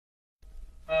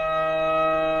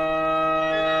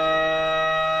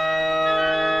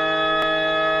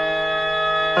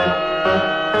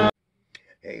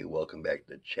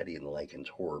to Chetty and Lycan's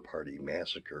Horror Party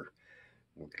Massacre.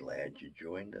 We're glad you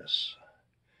joined us.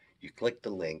 You click the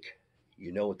link.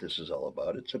 You know what this is all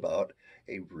about. It's about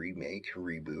a remake,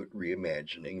 reboot,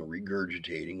 reimagining,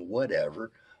 regurgitating,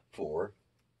 whatever, for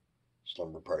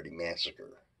Slumber Party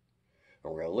Massacre.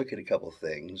 And we're going to look at a couple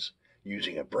things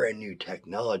using a brand new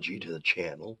technology to the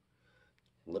channel.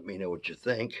 Let me know what you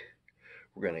think.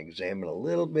 We're going to examine a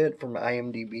little bit from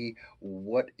IMDb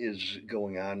what is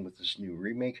going on with this new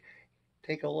remake.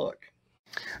 Take a look.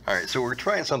 All right, so we're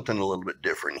trying something a little bit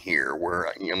different here,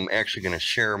 where I'm actually going to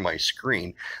share my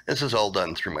screen. This is all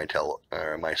done through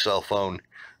my cell phone,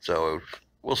 so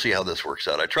we'll see how this works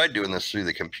out. I tried doing this through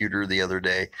the computer the other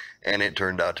day, and it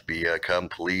turned out to be a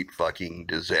complete fucking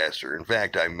disaster. In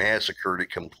fact, I massacred it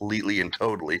completely and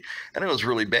totally, and it was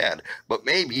really bad. But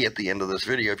maybe at the end of this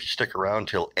video, if you stick around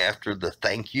till after the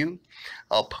thank you,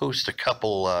 I'll post a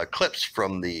couple clips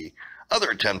from the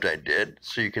other attempt I did,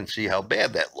 so you can see how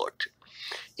bad that looked.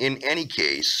 In any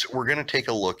case, we're going to take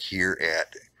a look here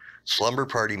at Slumber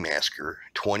Party Massacre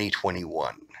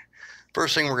 2021.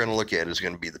 First thing we're going to look at is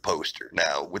going to be the poster.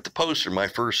 Now, with the poster, my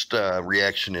first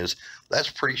reaction is, that's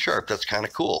pretty sharp. That's kind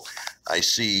of cool. I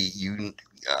see the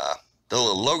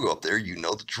little logo up there. You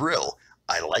know the drill.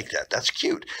 I like that. That's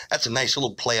cute. That's a nice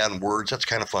little play on words. That's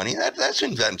kind of funny. That's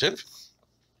inventive.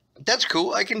 That's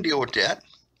cool. I can deal with that.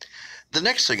 The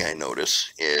next thing I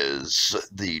notice is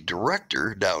the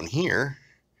director down here,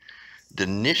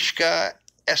 Danishka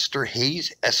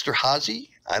Esterhazy.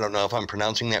 I don't know if I'm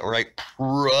pronouncing that right.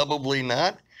 Probably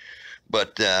not.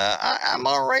 But I'm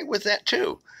all right with that,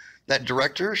 too. That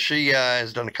director, she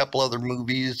has done a couple other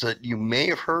movies that you may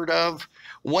have heard of.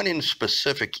 One in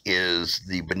specific is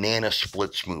the Banana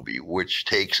Splits movie, which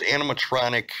takes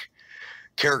animatronic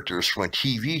characters from a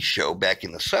TV show back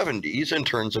in the 70s and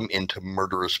turns them into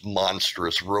murderous,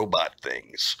 monstrous robot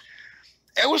things.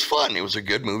 It was fun. It was a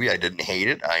good movie. I didn't hate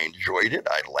it. I enjoyed it.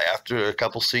 I laughed at a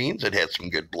couple scenes. It had some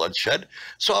good bloodshed,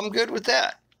 so I'm good with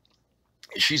that.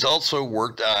 She's also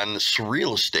worked on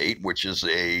Surreal Estate, which is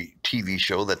a TV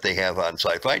show that they have on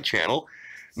Sci-Fi Channel.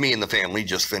 Me and the family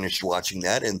just finished watching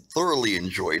that and thoroughly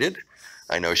enjoyed it.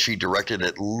 I know she directed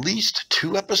at least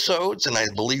 2 episodes, and I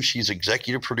believe she's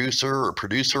executive producer or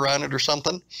producer on it or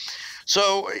something.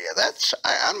 So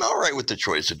I'm all right with the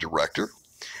choice of director.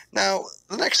 Now,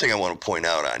 the next thing I want to point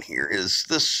out on here is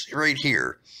this right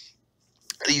here.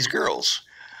 These girls,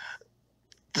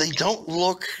 they don't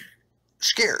look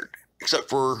scared, except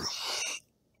for,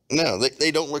 no,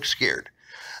 they don't look scared.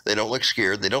 They don't look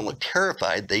scared. They don't look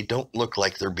terrified. They don't look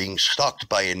like they're being stalked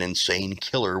by an insane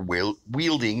killer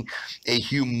wielding a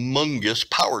humongous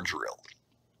power drill.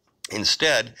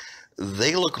 Instead,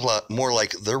 they look a lot more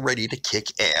like they're ready to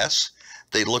kick ass.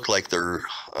 They look like they're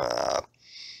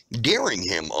daring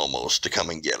him almost to come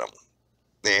and get him.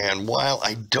 And while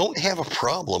I don't have a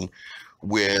problem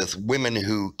with women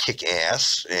who kick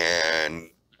ass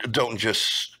and don't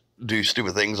just do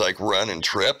stupid things like run and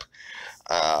trip,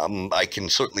 I can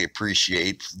certainly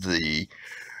appreciate the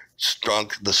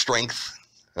strength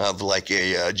of like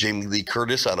a Jamie Lee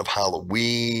Curtis out of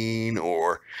Halloween,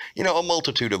 or, you know, a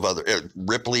multitude of other,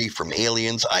 Ripley from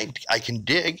Aliens. I can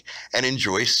dig and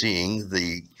enjoy seeing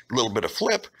the little bit of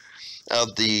flip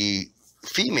of the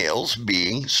females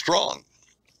being strong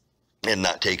and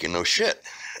not taking no shit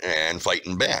and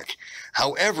fighting back.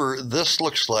 However, this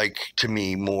looks like to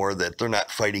me more that they're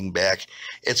not fighting back.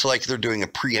 It's like they're doing a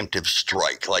preemptive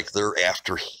strike, like they're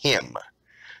after him,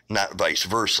 not vice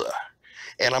versa.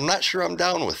 And I'm not sure I'm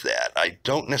down with that. I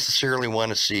don't necessarily want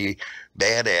to see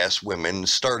badass women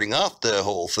starting off the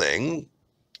whole thing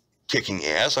kicking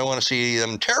ass. I want to see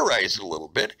them terrorized a little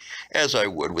bit, as I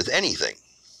would with anything.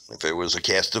 If it was a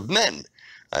cast of men,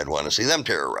 I'd want to see them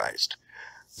terrorized.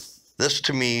 This,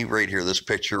 to me, right here, this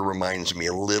picture reminds me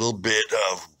a little bit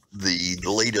of the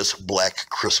latest Black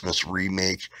Christmas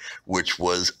remake, which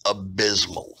was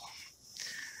abysmal.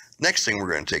 Next thing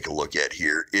we're going to take a look at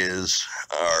here is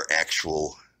our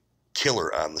actual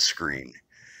killer on the screen.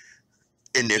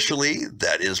 Initially,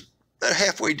 that is a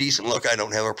halfway decent look. I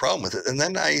don't have a problem with it. And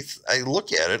then I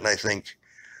look at it and I think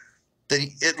that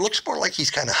it looks more like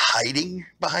he's kind of hiding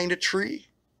behind a tree.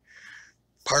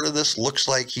 Part of this looks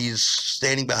like he's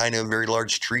standing behind a very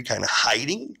large tree, kind of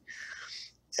hiding.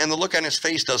 And the look on his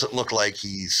face doesn't look like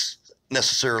he's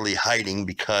necessarily hiding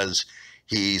because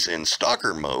he's in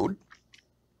stalker mode.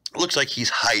 It looks like he's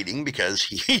hiding because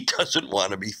he doesn't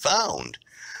want to be found.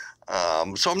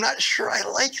 So I'm not sure I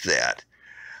like that.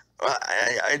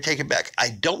 I take it back. I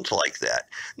don't like that.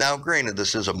 Now, granted,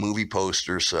 this is a movie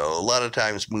poster, so a lot of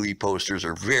times movie posters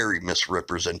are very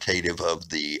misrepresentative of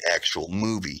the actual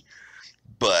movie.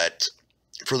 But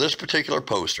for this particular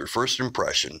poster, first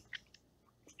impression,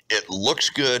 it looks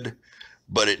good,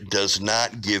 but it does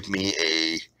not give me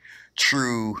a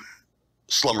true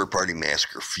Slumber Party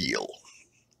Massacre feel,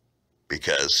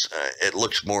 because it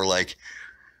looks more like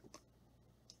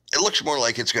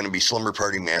it's going to be Slumber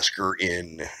Party Massacre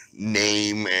in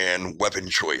name and weapon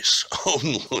choice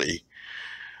only.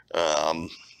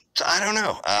 So I don't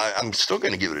know. I'm still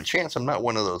going to give it a chance. I'm not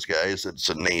one of those guys that's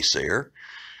a naysayer.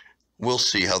 We'll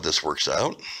see how this works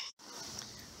out.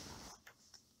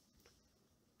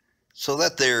 So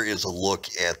that there is a look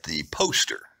at the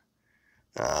poster.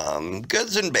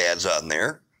 Goods and bads on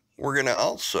there. We're going to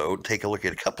also take a look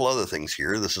at a couple other things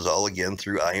here. This is all again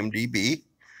through IMDb.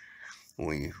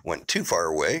 We went too far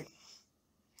away.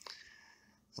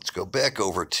 Let's go back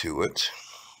over to it.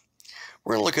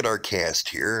 We're going to look at our cast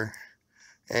here.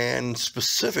 And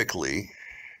specifically,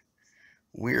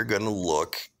 we're going to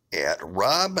look at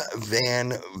Rob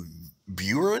Van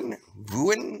Vuuren.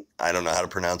 I don't know how to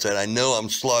pronounce that. I know I'm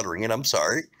slaughtering it. I'm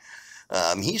sorry.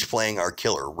 He's playing our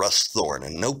killer, Russ Thorne,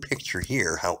 and no picture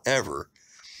here. However,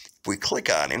 if we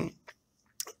click on him,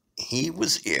 he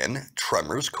was in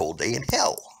Tremors, Cold Day in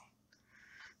Hell.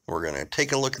 We're going to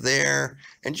take a look there,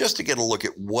 and just to get a look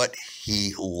at what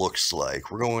he looks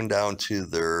like, we're going down to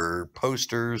their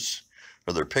posters,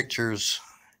 or their pictures,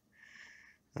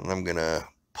 and I'm going to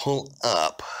pull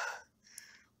up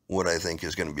what I think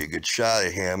is going to be a good shot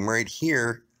of him. Right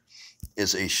here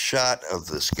is a shot of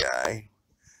this guy.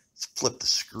 Let's flip the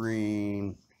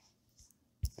screen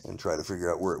and try to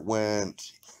figure out where it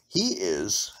went. He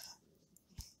is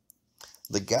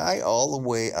the guy all the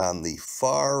way on the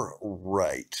far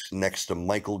right, next to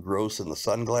Michael Gross in the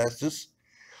sunglasses.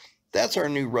 That's our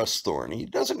new Russ Thorne. He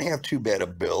doesn't have too bad a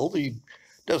build. He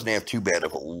doesn't have too bad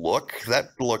of a look. That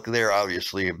look there,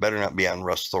 obviously, it better not be on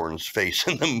Russ Thorne's face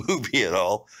in the movie at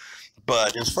all.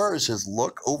 But as far as his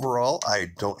look overall, I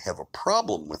don't have a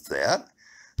problem with that.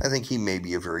 I think he may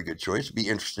be a very good choice. It'd be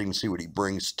interesting to see what he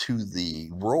brings to the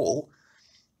role.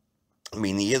 I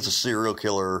mean, he is a serial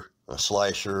killer, a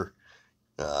slasher,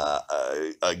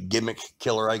 a gimmick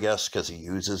killer, I guess, because he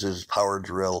uses his power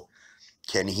drill.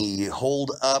 Can he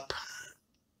hold up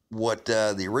what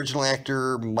the original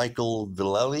actor, Michael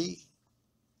Villelli,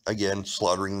 again,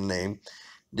 slaughtering the name,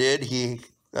 did?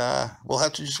 We'll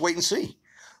have to just wait and see.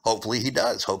 Hopefully he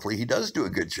does. Hopefully he does do a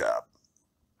good job.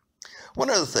 One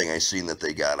other thing I seen that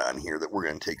they got on here that we're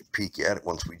going to take a peek at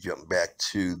once we jump back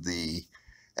to the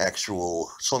actual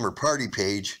Slumber Party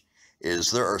page is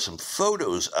there are some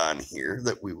photos on here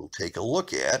that we will take a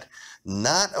look at.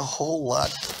 Not a whole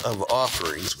lot of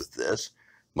offerings with this,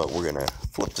 but we're going to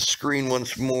flip the screen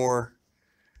once more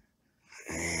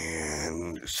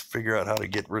and just figure out how to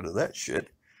get rid of that shit.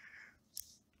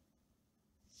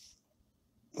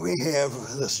 We have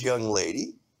this young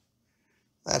lady.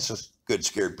 That's a good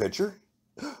scared picture.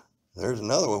 There's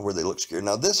another one where they look scared.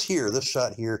 Now this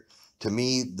shot here, to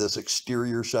me, this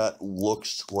exterior shot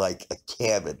looks like a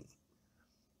cabin.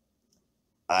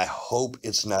 I hope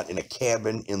it's not in a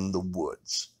cabin in the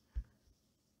woods.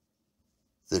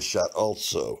 This shot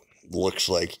also looks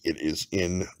like it is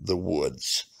in the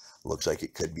woods. Looks like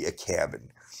it could be a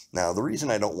cabin. Now, the reason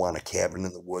I don't want a cabin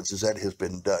in the woods is that has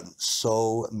been done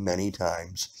so many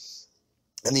times.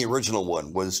 And the original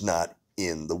one was not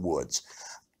in the woods.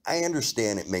 I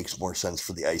understand it makes more sense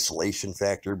for the isolation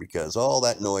factor because all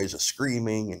that noise of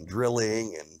screaming and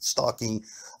drilling and stalking,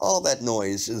 all that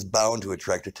noise is bound to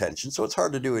attract attention. So it's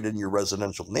hard to do it in your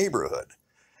residential neighborhood.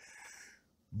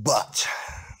 But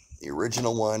the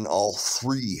original one, all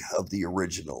three of the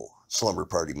original Slumber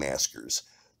Party Massacres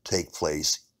take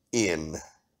place in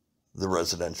the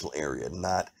residential area,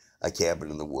 not a cabin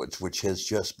in the woods, which has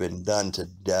just been done to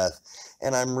death.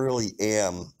 And I really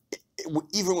am,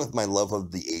 even with my love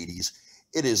of the 80s,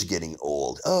 it is getting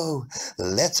old. Oh,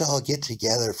 let's all get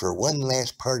together for one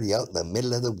last party out in the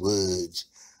middle of the woods.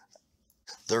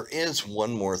 There is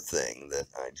one more thing that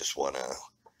I just want to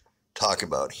talk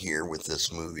about here with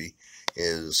this movie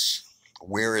is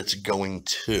where it's going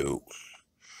to.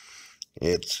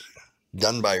 It's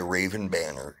done by Raven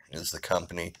Banner is the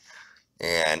company,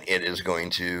 and it is going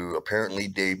to apparently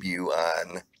debut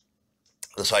on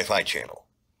the Sci-Fi Channel.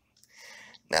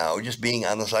 Now, just being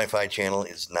on the Sci-Fi Channel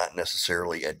is not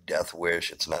necessarily a death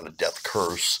wish. It's not a death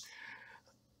curse.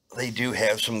 They do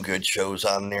have some good shows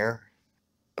on there.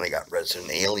 They got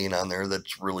Resident Alien on there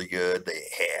that's really good. They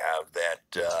have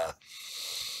that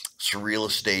Surreal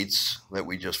Estates that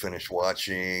we just finished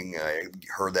watching. I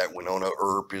heard that Winona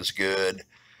Earp is good.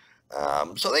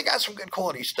 So they got some good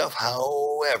quality stuff.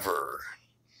 However,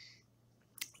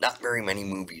 not very many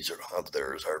movies of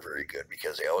theirs are very good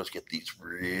because they always get these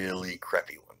really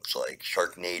crappy ones like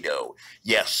Sharknado.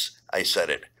 Yes, I said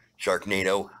it.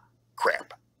 Sharknado,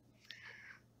 crap.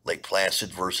 Lake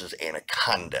Placid versus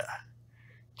Anaconda.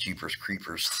 Jeepers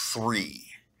Creepers 3.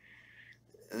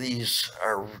 These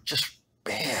are just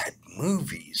bad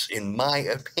movies, in my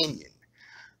opinion.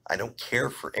 I don't care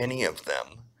for any of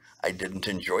them. I didn't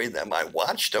enjoy them. I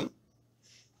watched them,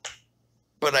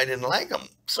 but I didn't like them.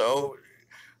 So,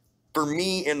 for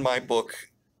me, in my book,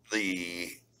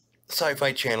 the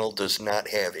Sci-Fi Channel does not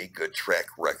have a good track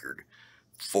record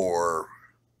for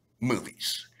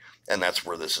movies. And that's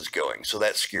where this is going. So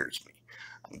that scares me.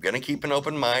 I'm going to keep an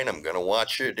open mind. I'm going to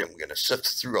watch it. I'm going to sift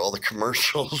through all the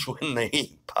commercials when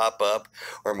they pop up.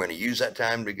 Or I'm going to use that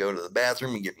time to go to the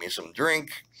bathroom and get me some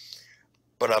drink.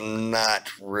 But I'm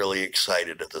not really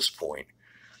excited at this point.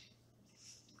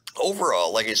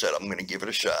 Overall, like I said, I'm going to give it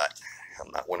a shot.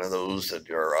 I'm not one of those that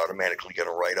are automatically going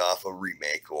to write off a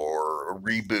remake or a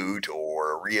reboot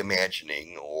or a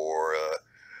reimagining or a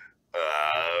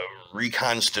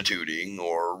reconstituting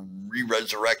or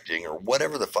re-resurrecting or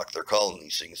whatever the fuck they're calling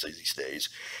these things these days.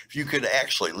 If you could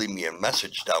actually leave me a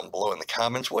message down below in the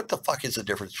comments, what the fuck is the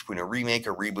difference between a remake,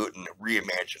 a reboot, and a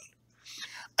reimagine?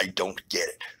 I don't get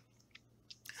it.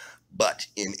 But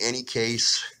in any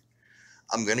case,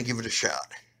 I'm going to give it a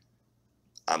shot.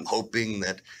 I'm hoping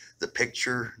that the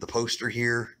picture, the poster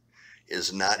here,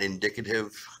 is not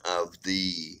indicative of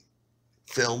the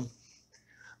film.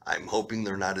 I'm hoping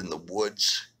they're not in the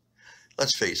woods.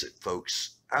 Let's face it,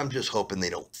 folks. I'm just hoping they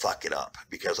don't fuck it up.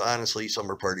 Because honestly,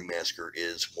 Slumber Party Massacre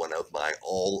is one of my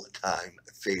all-time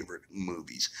favorite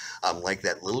movies. I'm like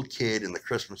that little kid in the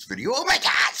Christmas video. Oh my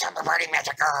God, Slumber Party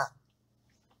Massacre!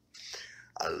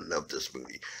 I love this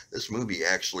movie. This movie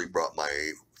actually brought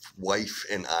my wife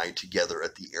and I together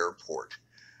at the airport.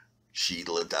 She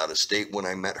lived out of state when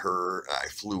I met her. I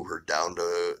flew her down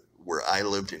to where I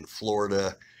lived in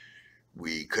Florida.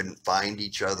 We couldn't find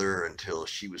each other until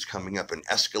she was coming up an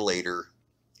escalator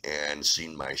and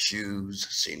seen my shoes,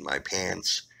 seen my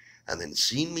pants, and then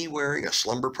seen me wearing a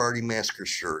Slumber Party Massacre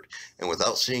shirt. And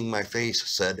without seeing my face,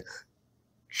 said,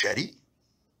 "Chetty?"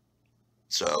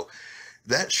 So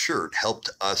that shirt helped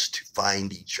us to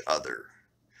find each other.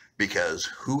 Because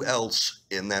who else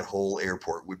in that whole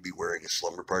airport would be wearing a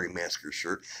Slumber Party Massacre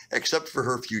shirt except for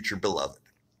her future beloved?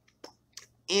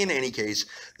 In any case,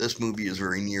 this movie is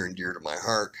very near and dear to my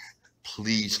heart.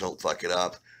 Please don't fuck it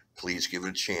up. Please give it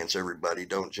a chance, everybody.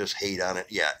 Don't just hate on it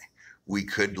yet. We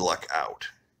could luck out.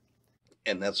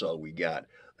 And that's all we got.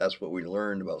 That's what we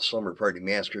learned about Slumber Party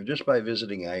Massacre just by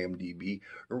visiting IMDb.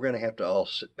 We're going to have to all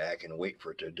sit back and wait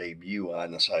for it to debut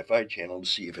on the Sci-Fi Channel to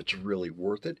see if it's really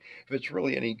worth it, if it's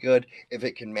really any good, if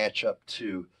it can match up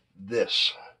to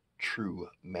this true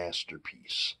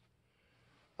masterpiece.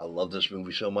 I love this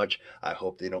movie so much. I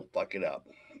hope they don't fuck it up.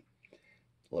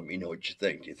 Let me know what you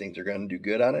think. Do you think they're going to do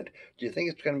good on it? Do you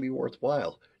think it's going to be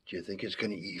worthwhile? Do you think it's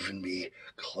going to even be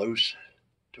close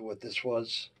to what this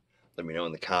was? Let me know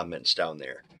in the comments down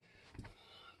there.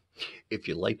 If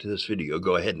you liked this video,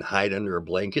 go ahead and hide under a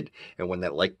blanket. And when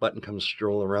that like button comes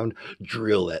strolling around,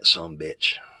 drill that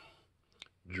sumbitch.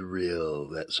 Drill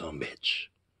that sumbitch.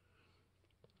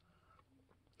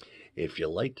 If you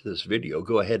liked this video,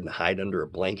 go ahead and hide under a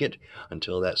blanket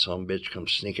until that sumbitch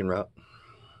comes sneaking around.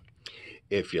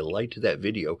 If you liked that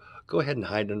video, go ahead and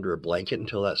hide under a blanket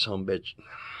until that sumbitch.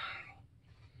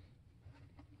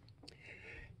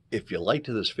 If you liked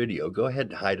this video, go ahead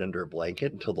and hide under a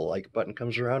blanket until the like button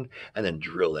comes around, and then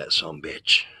drill that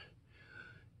sumbitch.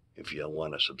 If you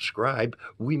want to subscribe,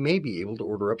 we may be able to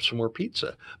order up some more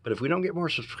pizza. But if we don't get more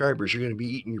subscribers, you're going to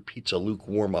be eating your pizza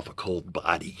lukewarm off a cold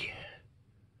body.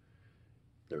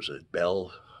 There's a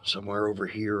bell somewhere over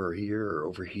here or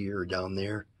over here or down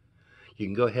there. You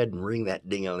can go ahead and ring that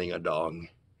ding-a-ling-a-dong,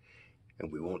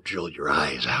 and we won't drill your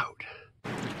eyes out.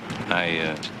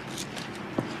 I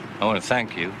want to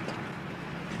thank you.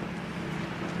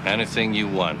 Anything you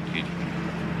want, you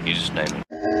just name it.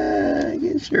 I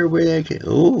guess there way I can.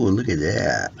 Oh, look at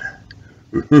that.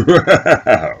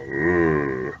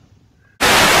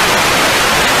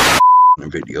 A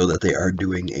video that they are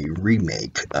doing a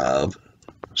remake of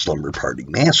Slumber Party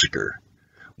Massacre.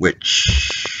 Which,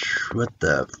 what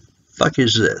the fuck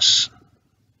is this?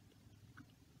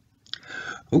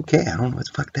 Okay, I don't know what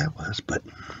the fuck that was, but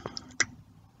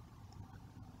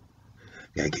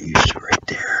gotta get used to it right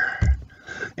there.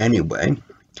 Anyway,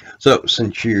 so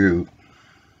since you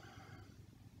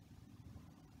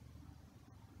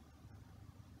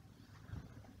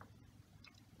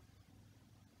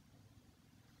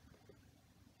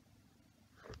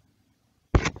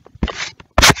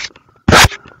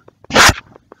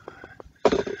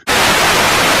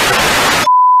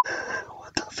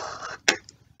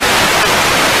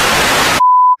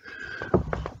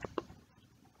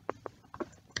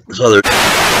So they're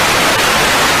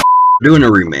doing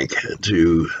a remake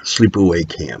to Sleepaway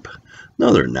Camp.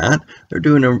 No, they're not. They're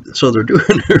doing a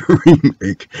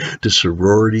remake to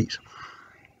Sororities.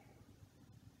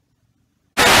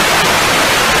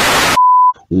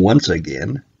 Once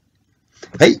again,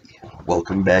 hey,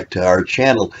 welcome back to our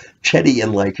channel, Chetty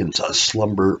and Lycan's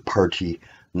Slumber Party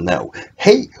Now.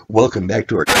 Hey, welcome back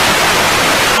to our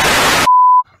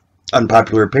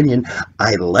unpopular opinion.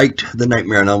 I liked the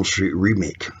Nightmare on Elm Street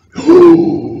remake.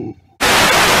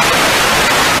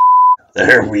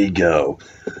 There we go.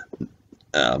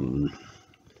 No,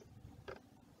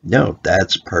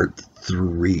 that's part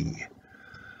 3.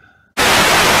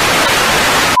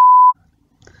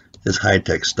 This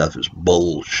high-tech stuff is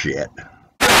bullshit.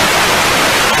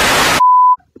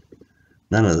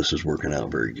 None of this is working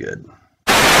out very good.